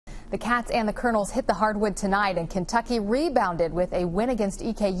The Cats and the Colonels hit the hardwood tonight, and Kentucky rebounded with a win against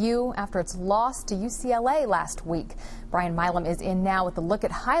EKU after its loss to UCLA last week. Brian Milam is in now with a look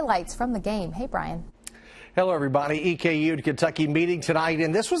at highlights from the game. Hey, Brian. Hello, everybody. EKU and Kentucky meeting tonight,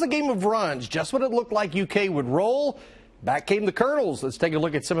 and this was a game of runs. Just when it looked like UK would roll, back came the Colonels. Let's take a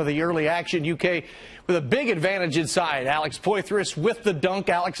look at some of the early action. UK with a big advantage inside. Alex Poythress with the dunk.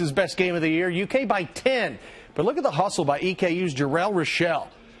 Alex's best game of the year. UK by 10. But look at the hustle by EKU's Jarrell Rochelle.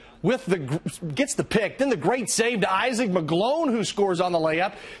 Gets the pick, then the great save to Isaac McGlone, who scores on the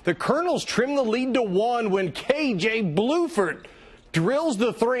layup. The Colonels trim the lead to 1 when KJ Bluford drills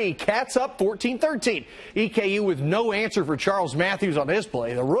the three. Cats up 14-13. EKU with no answer for Charles Matthews on his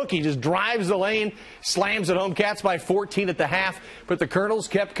play. The rookie just drives the lane, slams it home. Cats by 14 at the half, but the Colonels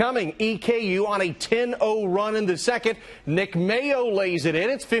kept coming. EKU on a 10-0 run in the second. Nick Mayo lays it in.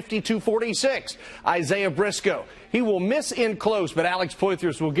 It's 52-46. Isaiah Briscoe, he will miss in close, but Alex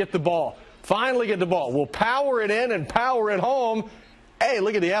Poythress will get the ball. Finally get the ball. Will power it in and power it home. Hey,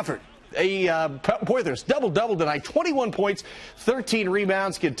 look at the effort. Poythress double-double tonight, 21 points, 13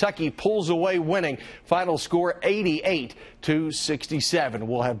 rebounds. Kentucky pulls away, winning. Final score 88-67.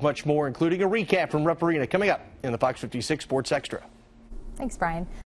 We'll have much more, including a recap from Rupp Arena, coming up in the Fox 56 Sports Extra. Thanks, Brian.